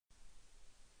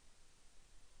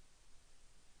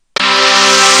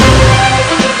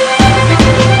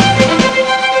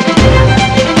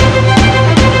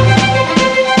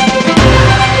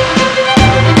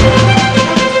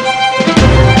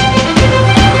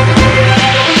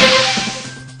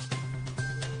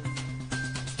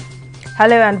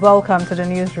Hello and welcome to the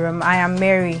newsroom. I am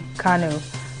Mary Kanu.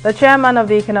 The chairman of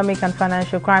the Economic and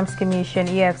Financial Crimes Commission,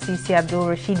 EFCC, Abdul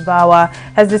Rashid Bawa,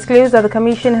 has disclosed that the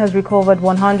commission has recovered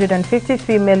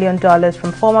 $153 million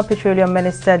from former Petroleum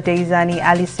Minister Daisani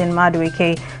Alison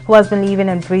Madueke, who has been living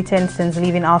in Britain since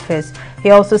leaving office.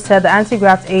 He also said the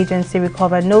anti-graft agency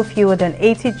recovered no fewer than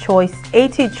 80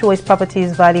 choice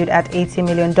properties valued at $80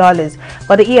 million.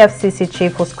 But the EFCC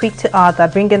chief was quick to add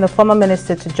that bringing the former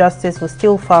minister to justice was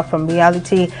still far from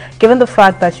reality, given the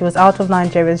fact that she was out of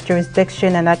Nigeria's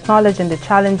jurisdiction, and acknowledging the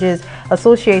challenges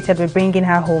associated with bringing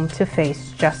her home to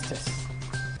face justice.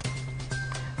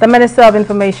 The Minister of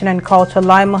Information and Culture,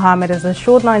 Lai Mohammed, has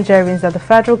assured Nigerians that the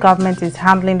federal government is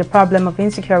handling the problem of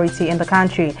insecurity in the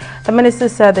country. The minister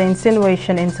said the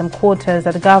insinuation in some quarters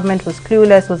that the government was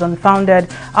clueless was unfounded,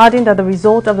 adding that the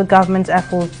result of the government's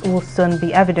efforts will soon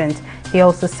be evident. He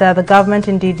also said the government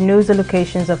indeed knows the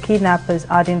locations of kidnappers,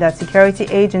 adding that security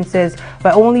agencies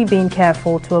were only being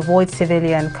careful to avoid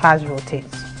civilian casualties.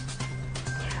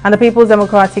 And the People's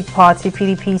Democratic Party,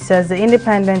 PDP, says the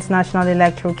Independent National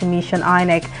Electoral Commission,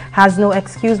 INEC, has no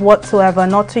excuse whatsoever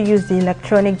not to use the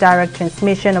electronic direct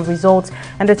transmission of results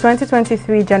in the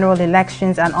 2023 general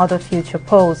elections and other future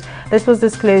polls. This was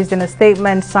disclosed in a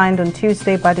statement signed on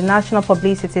Tuesday by the National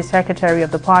Publicity Secretary of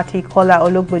the party, Kola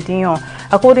Ologbodiyan.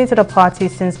 According to the party,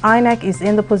 since INEC is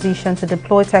in the position to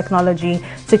deploy technology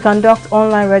to conduct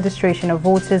online registration of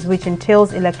voters, which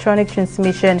entails electronic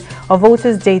transmission of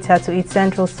voters' data to its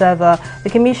central server, the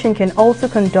Commission can also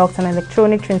conduct an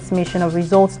electronic transmission of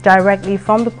results directly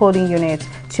from the polling unit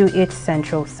to its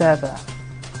central server.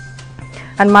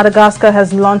 And Madagascar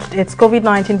has launched its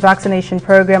COVID-19 vaccination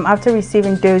program after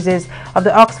receiving doses of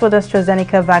the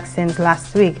Oxford-AstraZeneca vaccines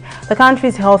last week. The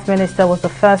country's health minister was the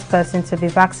first person to be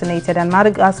vaccinated, and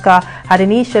Madagascar had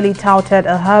initially touted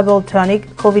a herbal tonic,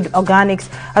 COVID Organics,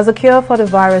 as a cure for the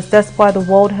virus, despite the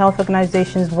World Health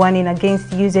Organization's warning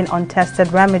against using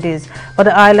untested remedies. But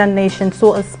the island nation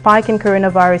saw a spike in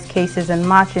coronavirus cases in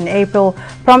March and April,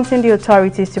 prompting the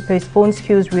authorities to postpone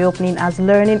schools reopening as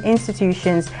learning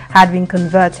institutions had been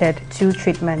converted to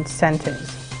treatment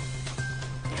centers.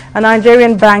 And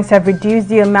Nigerian banks have reduced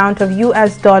the amount of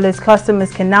US dollars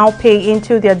customers can now pay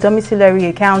into their domiciliary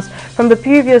accounts from the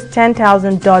previous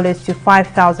 $10,000 to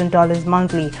 $5,000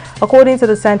 monthly. According to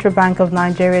the Central Bank of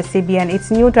Nigeria, CBN,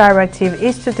 its new directive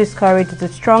is to discourage the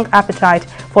strong appetite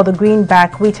for the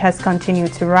greenback, which has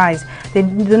continued to rise. The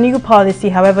new policy,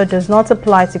 however, does not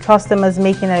apply to customers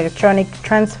making electronic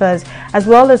transfers, as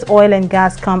well as oil and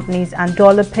gas companies and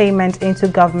dollar payment into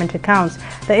government accounts.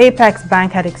 The Apex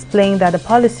Bank had explained that the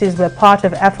policies were part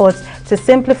of efforts to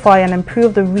simplify and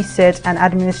improve the research and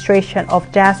administration of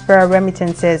diaspora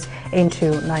remittances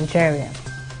into Nigeria.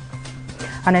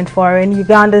 And in foreign,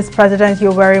 Uganda's President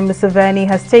Yoweri Museveni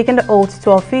has taken the oath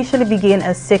to officially begin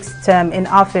a sixth term in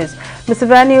office.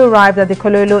 Museveni arrived at the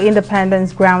Kololo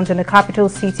Independence Grounds in the capital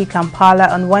city, Kampala,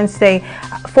 on Wednesday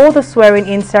for the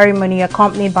swearing-in ceremony,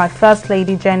 accompanied by First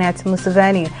Lady Janet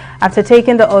Museveni. After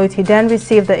taking the oath, he then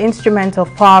received the instrument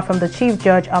of power from the Chief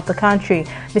Judge of the country.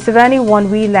 Museveni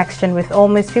won re-election with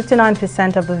almost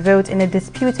 59% of the vote in a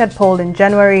disputed poll in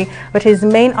January, with his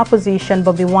main opposition,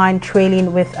 Bobi Wine,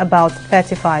 trailing with about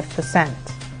 35%.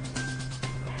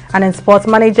 And in sports,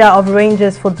 manager of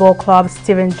Rangers Football Club,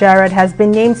 Steven Gerrard, has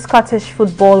been named Scottish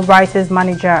Football Writers'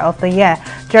 Manager of the Year.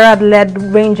 Gerrard led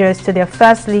Rangers to their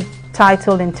first league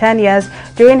title in 10 years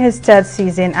during his third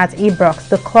season at Ibrox.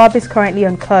 The club is currently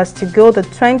on course to go the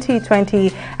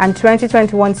 2020 and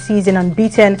 2021 season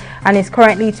unbeaten and is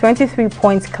currently 23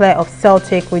 points clear of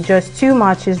Celtic with just 2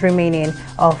 matches remaining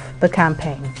of the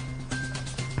campaign.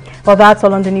 Well, that's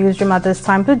all on the newsroom at this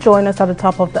time. Please join us at the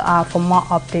top of the hour for more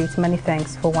updates. Many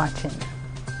thanks for watching.